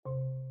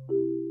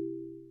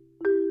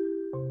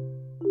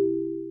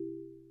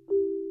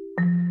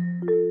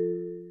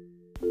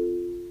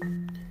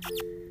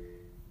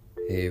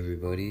Hey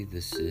everybody,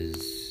 this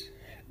is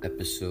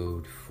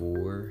episode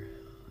 4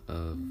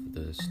 of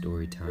the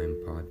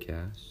Storytime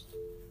podcast.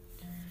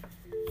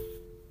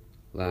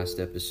 Last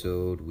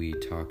episode we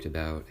talked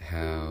about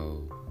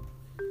how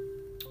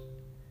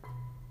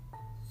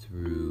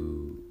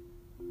through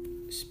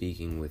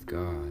speaking with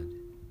God,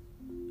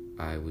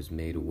 I was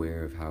made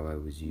aware of how I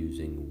was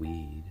using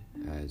weed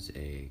as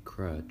a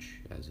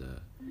crutch, as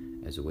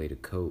a way to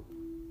cope,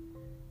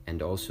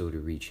 and also to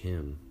reach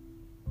Him.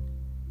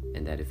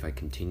 And that if I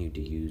continued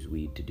to use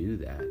weed to do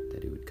that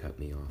it would cut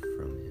me off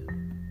from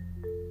Him.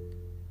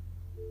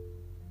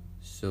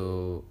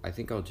 So I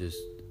think I'll just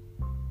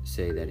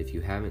say that if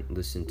you haven't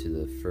listened to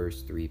the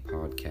first 3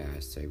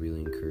 podcasts, I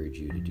really encourage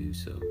you to do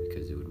so,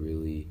 because it would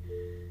really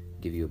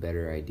give you a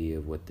better idea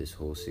of what this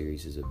whole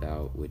series is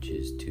about, which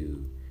is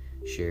to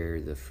share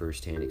the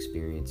first-hand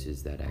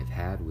experiences that I've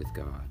had with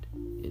God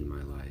in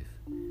my life.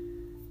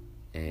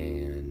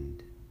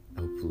 And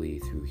hopefully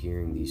through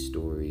hearing these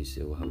stories,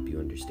 it will help you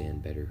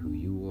understand better who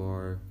you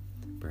are,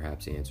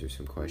 perhaps answer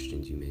some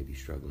questions you may be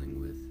struggling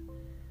with,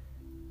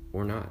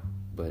 or not,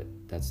 but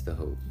that's the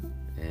hope.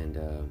 And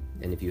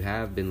if you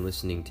have been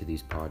listening to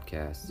these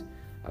podcasts,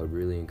 I would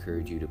really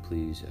encourage you to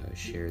please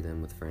share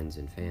them with friends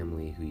and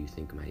family who you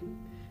think might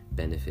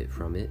benefit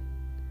from it.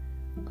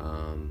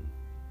 All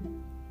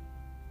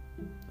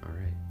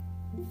right.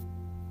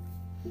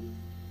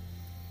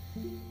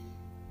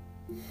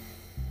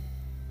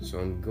 So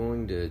I'm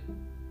going to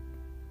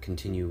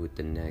continue with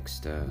the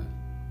next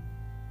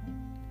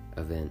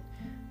event.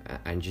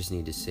 I just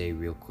need to say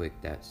real quick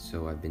that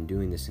so I've been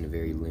doing this in a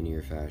very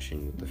linear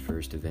fashion, with the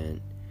first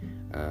event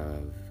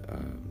of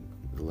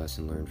the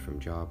lesson learned from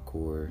Job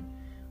Corps,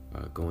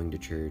 going to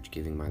church,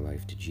 giving my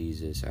life to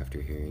Jesus after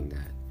hearing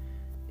that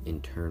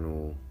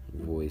internal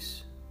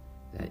voice,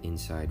 that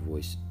inside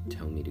voice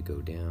tell me to go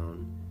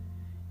down.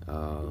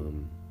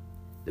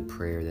 The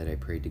prayer that I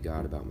prayed to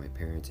God about my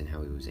parents and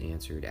how He was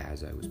answered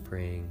as I was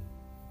praying.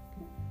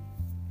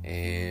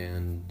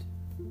 And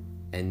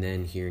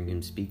then hearing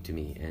Him speak to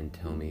me and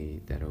tell me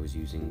that I was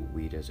using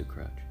weed as a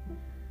crutch,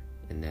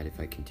 and that if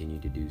I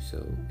continued to do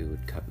so, it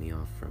would cut me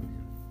off from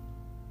Him.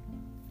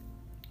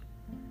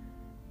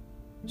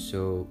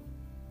 So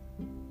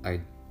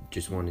I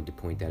just wanted to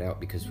point that out,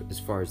 because as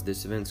far as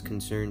this event's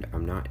concerned,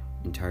 I'm not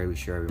entirely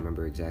sure I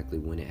remember exactly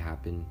when it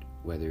happened,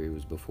 whether it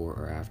was before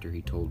or after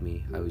He told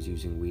me I was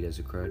using weed as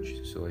a crutch,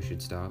 so I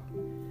should stop.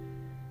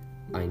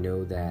 I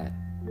know that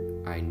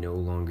I no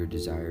longer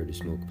desire to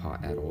smoke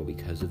pot at all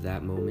because of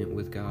that moment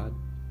with God.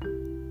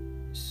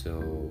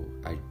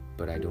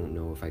 But I don't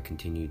know if I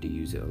continued to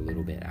use it a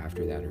little bit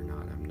after that or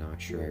not. I'm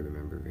not sure I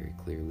remember very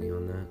clearly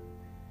on that.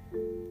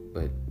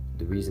 But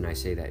the reason I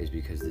say that is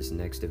because this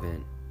next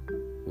event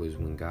was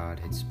when God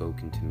had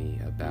spoken to me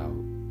about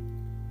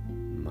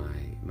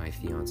my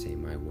fiance,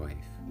 my wife,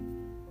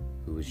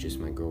 who was just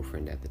my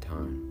girlfriend at the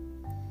time.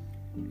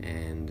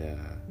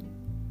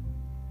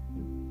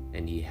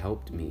 And He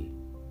helped me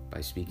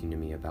by speaking to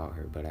me about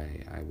her, but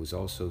I was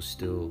also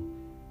still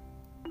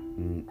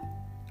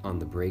on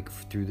the break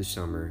through the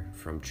summer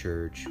from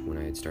church when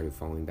I had started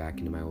falling back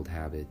into my old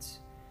habits.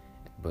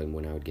 But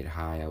when I would get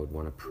high, I would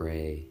want to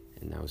pray,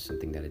 and that was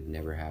something that had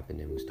never happened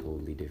and was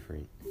totally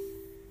different.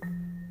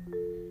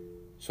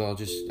 So I'll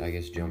just,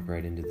 jump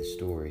right into the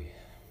story.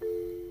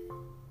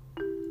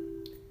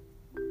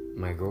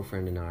 My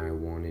girlfriend and I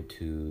wanted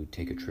to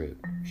take a trip.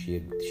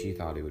 She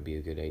thought it would be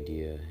a good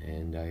idea,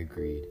 and I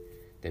agreed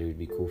that it would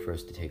be cool for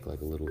us to take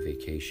like a little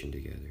vacation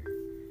together.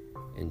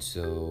 And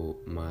so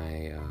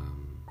my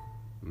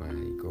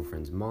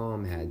girlfriend's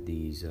mom had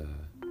these, or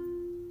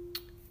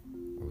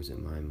was it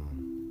my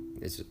mom?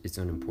 It's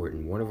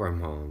unimportant. One of our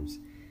moms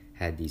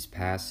had these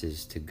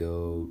passes to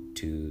go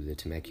to the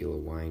Temecula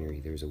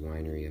winery. There's a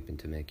winery up in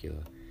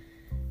Temecula.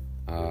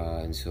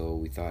 And so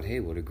we thought,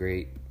 hey, what a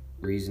great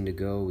reason to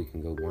go. We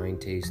can go wine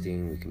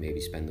tasting. We can maybe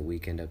spend the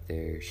weekend up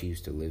there. She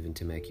used to live in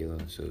Temecula,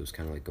 so it was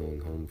kind of like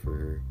going home for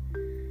her.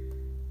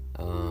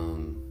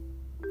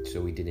 So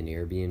we did an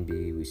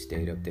Airbnb. We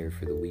stayed up there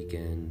for the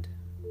weekend,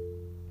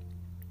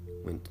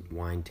 went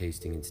wine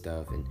tasting and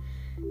stuff. And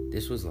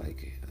this was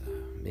like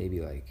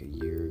maybe like a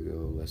year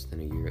ago, less than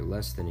a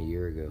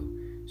year ago.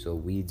 So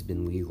weed's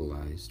been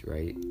legalized,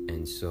 right?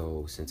 And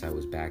so since I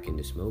was back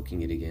into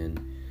smoking it again,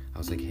 I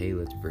was like, hey,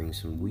 let's bring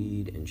some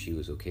weed. And she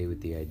was okay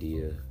with the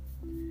idea.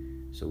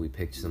 So we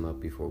picked some up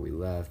before we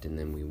left, and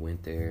then we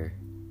went there.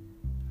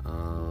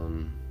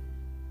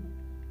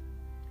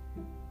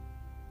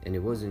 And it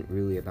wasn't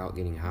really about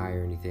getting high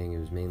or anything. It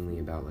was mainly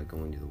about like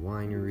going to the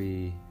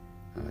winery,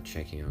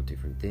 checking out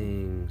different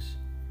things.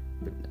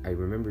 But I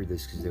remember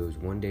this because there was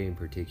one day in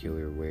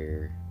particular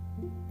where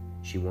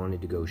she wanted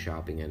to go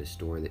shopping at a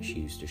store that she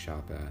used to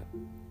shop at.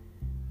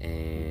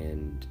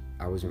 And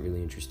I wasn't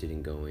really interested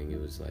in going. It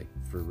was like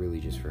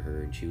just for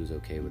her, and she was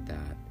okay with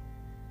that.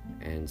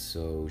 And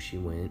so she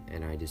went,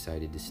 and I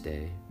decided to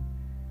stay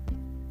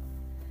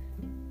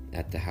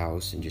at the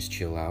house and just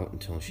chill out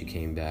until she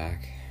came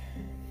back.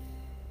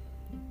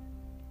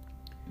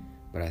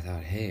 But I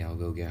thought, hey, I'll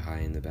go get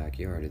high in the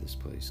backyard of this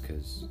place,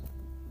 because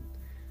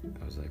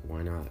I was like,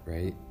 why not,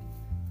 right?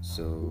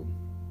 So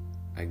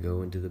I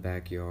go into the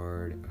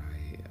backyard.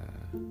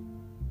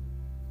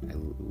 I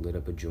lit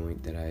up a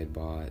joint that I had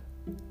bought,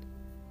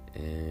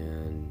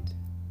 and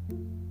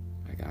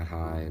I got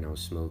high and I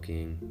was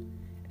smoking.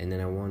 And then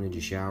I wanted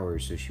to shower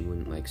so she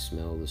wouldn't like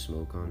smell the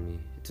smoke on me.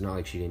 It's not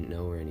like she didn't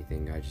know or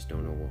anything. I just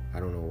don't know. I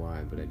don't know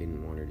why, but I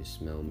didn't want her to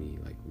smell me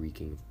like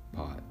reeking of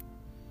pot.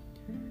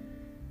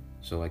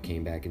 So I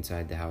came back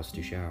inside the house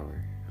to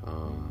shower.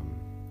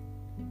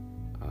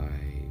 I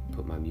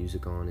put my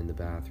music on in the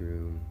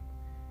bathroom.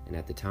 And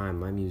at the time,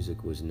 my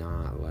music was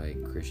not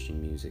like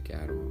Christian music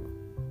at all.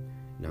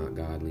 Not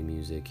godly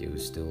music. It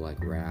was still like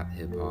rap,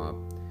 hip-hop,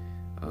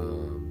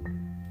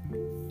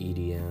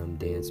 EDM,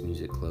 dance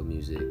music, club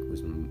music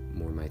was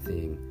more my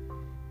thing.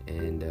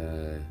 And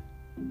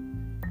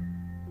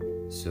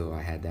so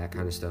I had that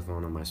kind of stuff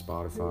on my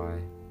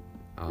Spotify,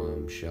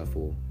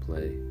 shuffle,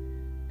 play,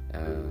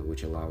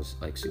 which allows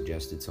like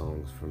suggested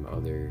songs from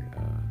other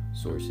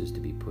sources to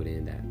be put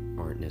in that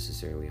aren't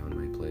necessarily on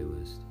my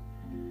playlist.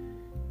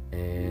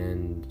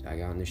 And I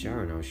got in the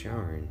shower and I was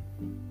showering.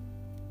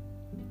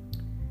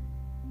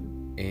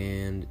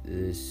 And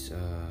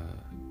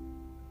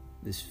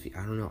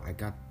I don't know,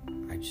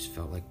 I just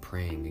felt like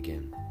praying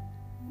again.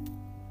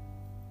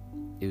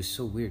 It was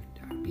so weird.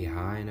 I'd be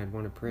high and I'd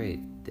want to pray.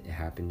 It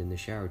happened in the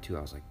shower too.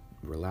 I was like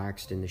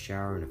relaxed in the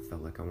shower and I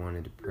felt like I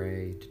wanted to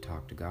pray, to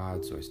talk to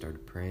God. So I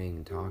started praying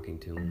and talking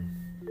to him.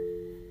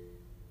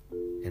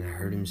 And I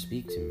heard him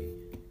speak to me.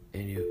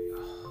 And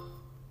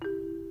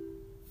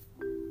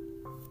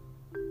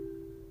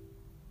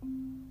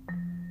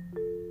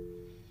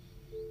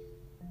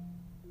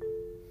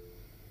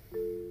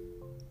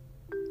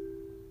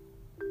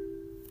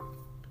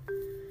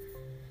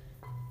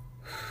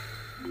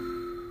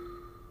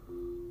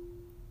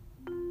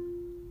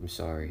I'm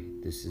sorry.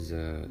 This is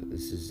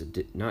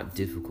not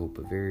difficult,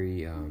 but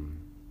very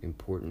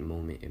important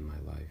moment in my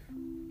life.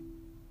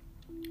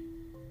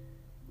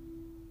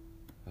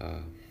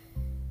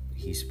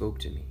 He spoke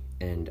to me,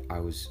 and I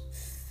was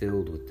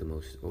filled with the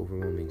most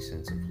overwhelming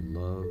sense of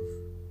love,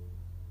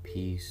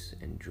 peace,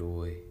 and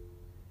joy.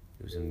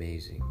 It was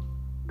amazing.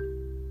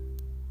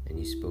 And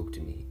he spoke to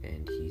me,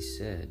 and he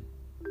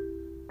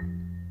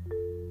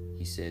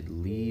said,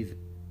 leave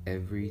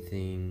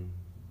everything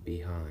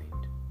behind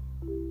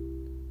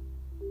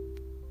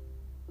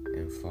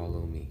and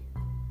follow me.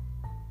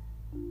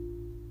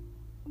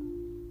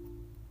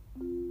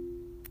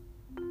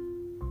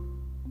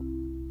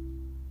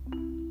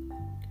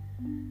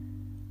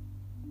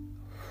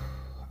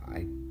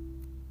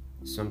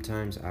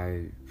 Sometimes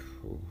I'm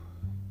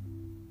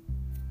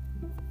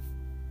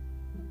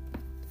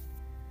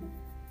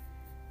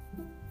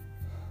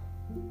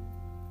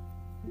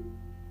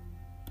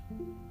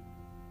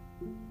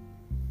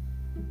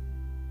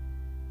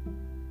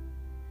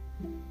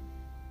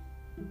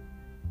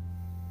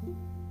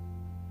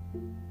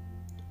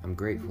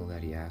grateful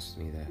that he asked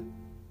me that.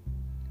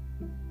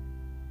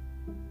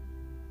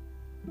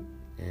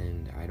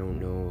 And I don't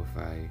know if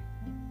I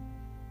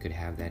could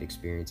have that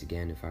experience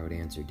again if I would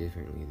answer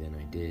differently than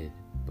I did.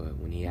 But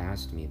when he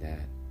asked me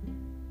that,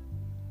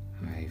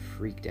 I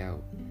freaked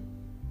out.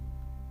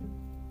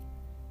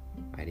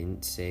 I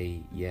didn't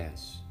say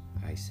yes.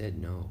 I said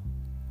no.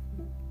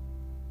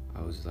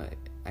 I was like,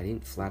 I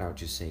didn't flat out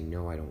just say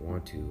no, I don't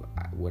want to.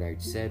 What I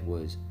said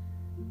was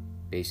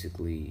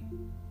basically,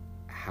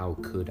 how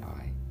could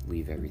I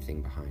leave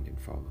everything behind and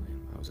follow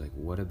him? I was like,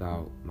 what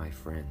about my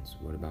friends?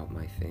 What about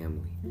my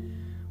family?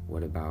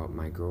 What about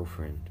my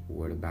girlfriend?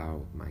 What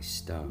about my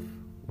stuff?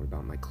 What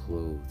about my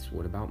clothes?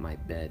 What about my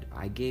bed?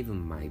 I gave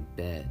him my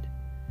bed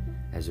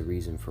as a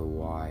reason for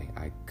why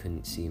I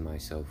couldn't see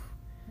myself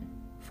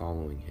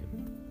following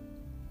him.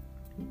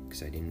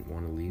 Because I didn't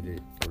want to leave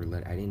it,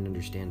 I didn't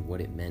understand what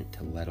it meant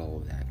to let all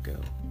of that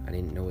go. I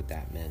didn't know what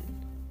that meant.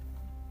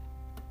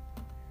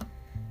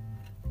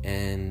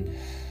 And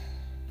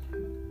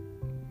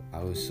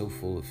I was so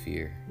full of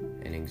fear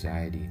and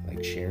anxiety,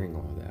 like sharing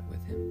all that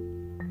with him.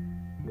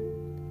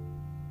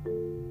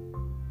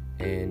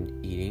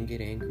 And he didn't get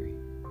angry.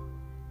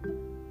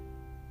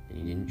 And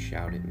he didn't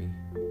shout at me.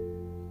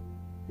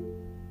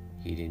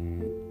 He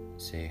didn't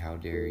say, how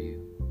dare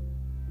you?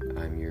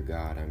 I'm your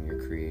God, I'm your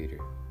creator.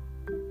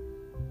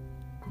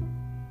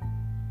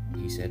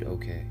 He said,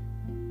 okay.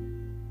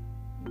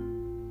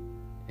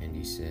 And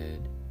he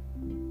said,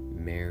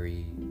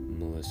 marry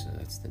Melissa.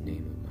 That's the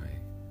name of my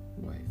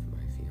wife,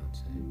 my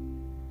fiance.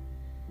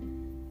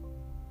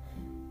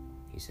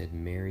 He said,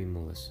 marry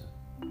Melissa.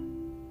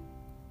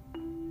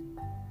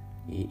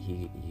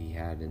 He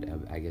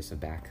had, I guess, a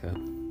backup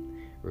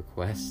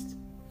request,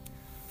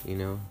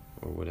 or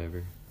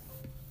whatever.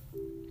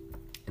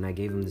 And I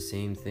gave him the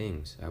same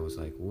things. I was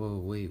like, whoa,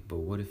 wait, but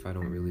what if I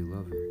don't really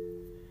love her?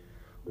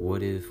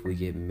 What if we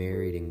get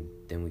married and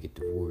then we get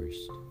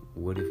divorced?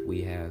 What if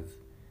we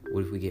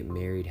get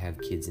married, have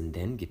kids, and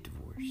then get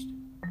divorced?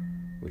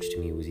 Which to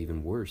me was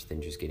even worse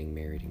than just getting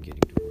married and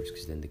getting divorced,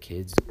 because then the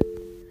kids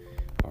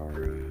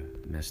are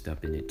messed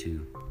up in it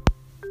too.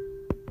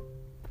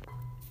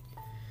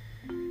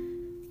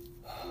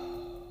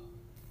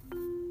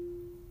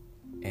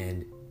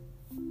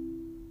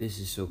 this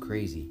is so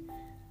crazy.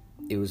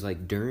 It was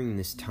like during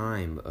this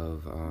time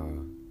of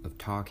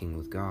talking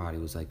with God, it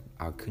was like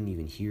I couldn't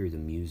even hear the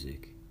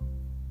music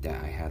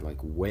that I had like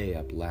way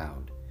up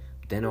loud.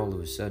 Then all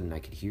of a sudden I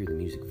could hear the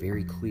music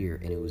very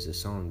clear, and it was a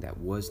song that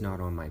was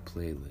not on my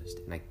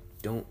playlist. And I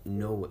don't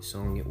know what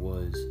song it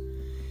was.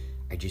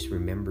 I just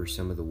remember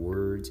some of the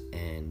words,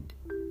 and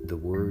the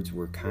words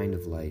were kind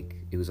of like,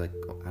 it was like,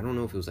 I don't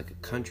know if it was like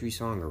a country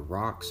song or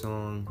rock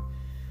song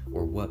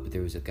or what, but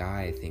there was a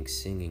guy, I think,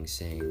 saying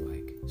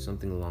like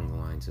something along the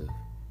lines of,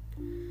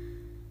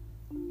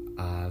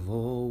 I've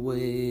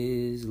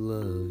always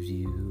loved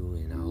you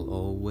and I'll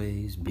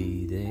always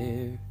be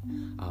there.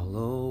 I'll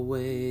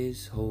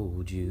always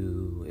hold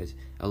you. It's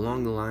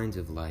along the lines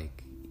of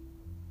like,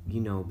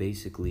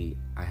 basically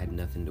I had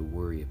nothing to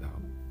worry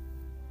about.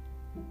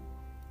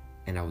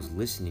 And I was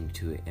listening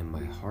to it, and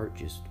my heart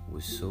just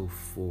was so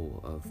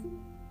full of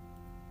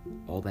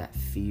all that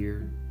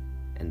fear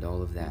and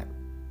all of that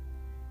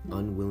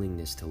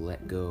unwillingness to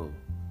let go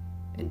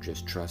and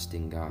just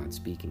trusting God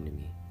speaking to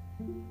me.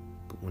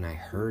 But when I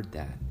heard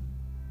that,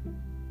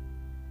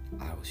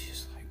 I was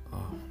just like,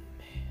 oh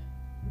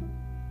man.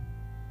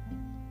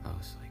 I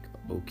was like,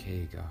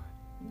 okay, God.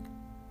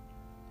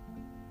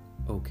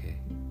 Okay.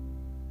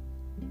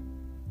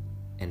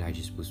 And I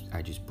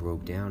just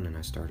broke down and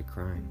I started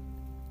crying.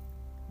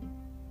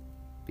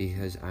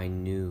 Because I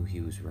knew he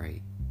was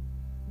right.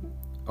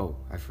 Oh,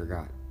 I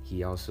forgot.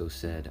 He also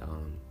said,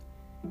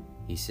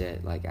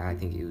 like, I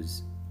think it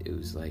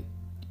was like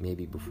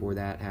maybe before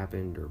that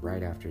happened or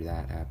right after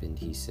that happened,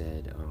 he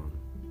said,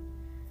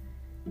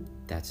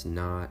 that's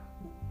not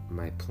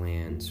my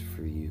plans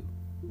for you.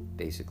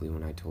 Basically,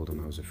 when I told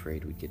him I was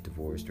afraid we'd get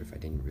divorced or if I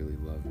didn't really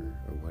love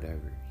her or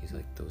whatever, he's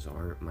like, those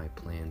aren't my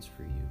plans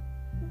for you.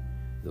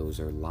 Those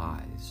are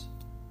lies.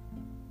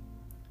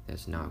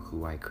 That's not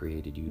who I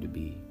created you to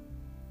be.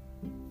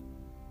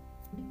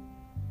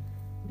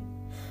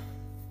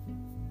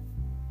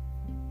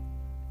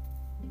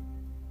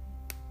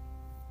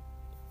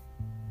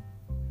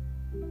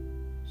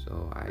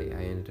 So I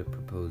ended up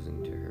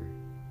proposing to her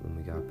when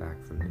we got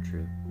back from the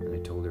trip, and I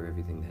told her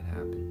everything that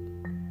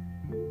happened.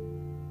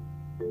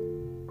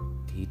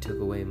 He took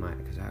away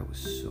because I was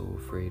so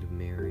afraid of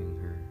marrying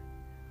her,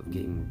 of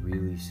getting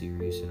really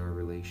serious in our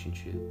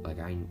relationship. Like,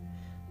 I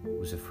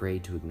was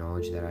afraid to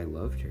acknowledge that I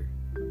loved her,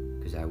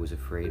 because I was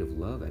afraid of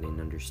love. I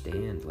didn't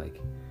understand, like,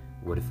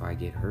 what if I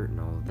get hurt and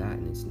all of that,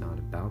 and it's not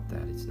about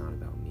that. It's not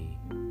about me.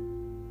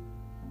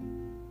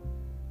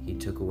 He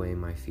took away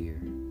my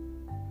fear.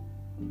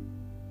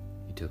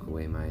 He took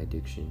away my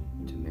addiction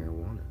to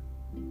marijuana.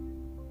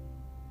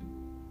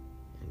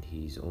 And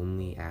he's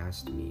only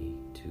asked me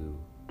to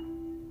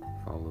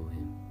follow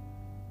him.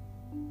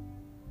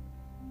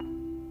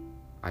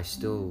 I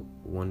still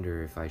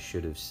wonder if I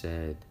should have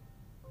said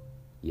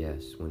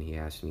yes when he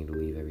asked me to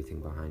leave everything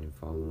behind and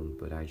follow him,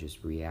 but I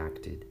just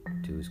reacted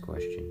to his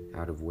question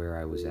out of where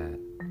I was at.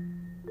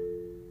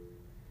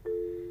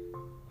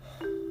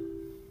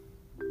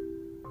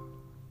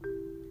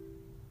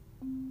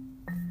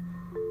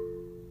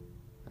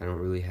 I don't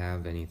really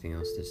have anything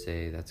else to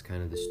say. That's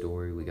kind of the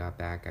story. We got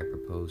back, I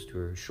proposed to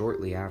her.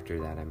 Shortly after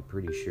that, I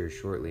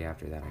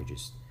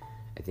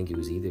think it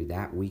was either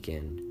that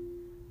weekend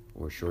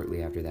or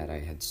shortly after that, I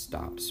had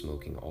stopped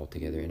smoking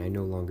altogether, and I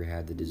no longer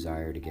had the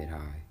desire to get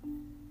high.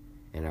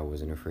 And I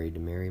wasn't afraid to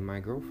marry my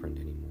girlfriend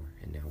anymore,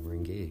 and now we're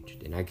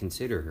engaged, and I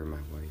consider her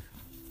my wife.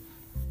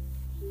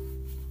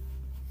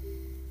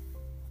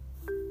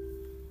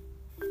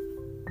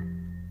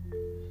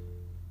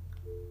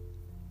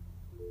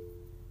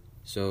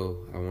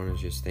 So, I want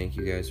to just thank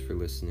you guys for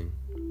listening.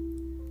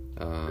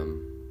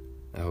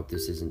 I hope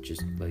this isn't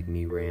just like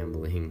me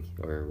rambling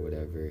or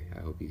whatever. I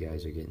hope you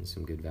guys are getting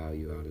some good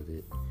value out of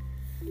it.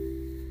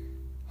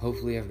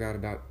 Hopefully I've got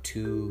about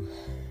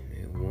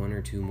one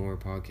or two more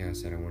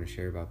podcasts that I want to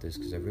share about this,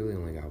 because I've really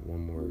only got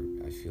one more,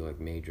 I feel like,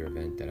 major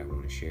event that I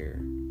want to share.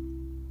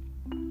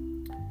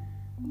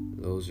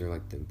 Those are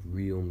like the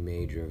real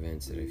major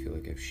events that I feel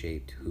like have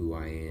shaped who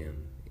I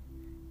am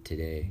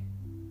today.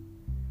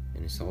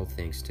 And it's all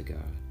thanks to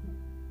God.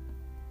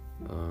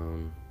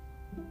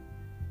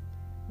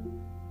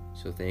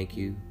 So thank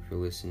you for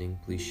listening.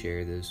 Please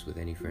share this with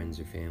any friends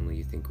or family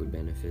you think would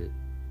benefit.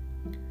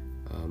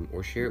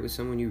 Or share it with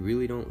someone you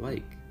really don't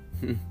like.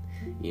 And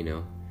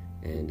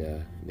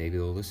maybe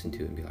they'll listen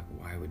to it and be like,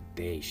 why would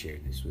they share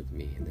this with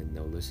me? And then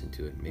they'll listen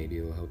to it. Maybe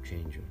it'll help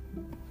change them.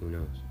 Who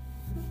knows?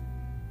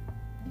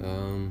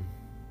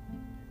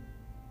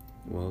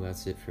 Well,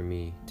 that's it for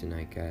me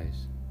tonight,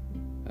 guys.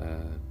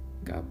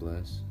 God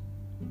bless.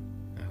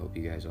 I hope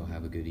you guys all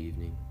have a good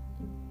evening.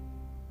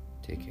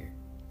 Take care.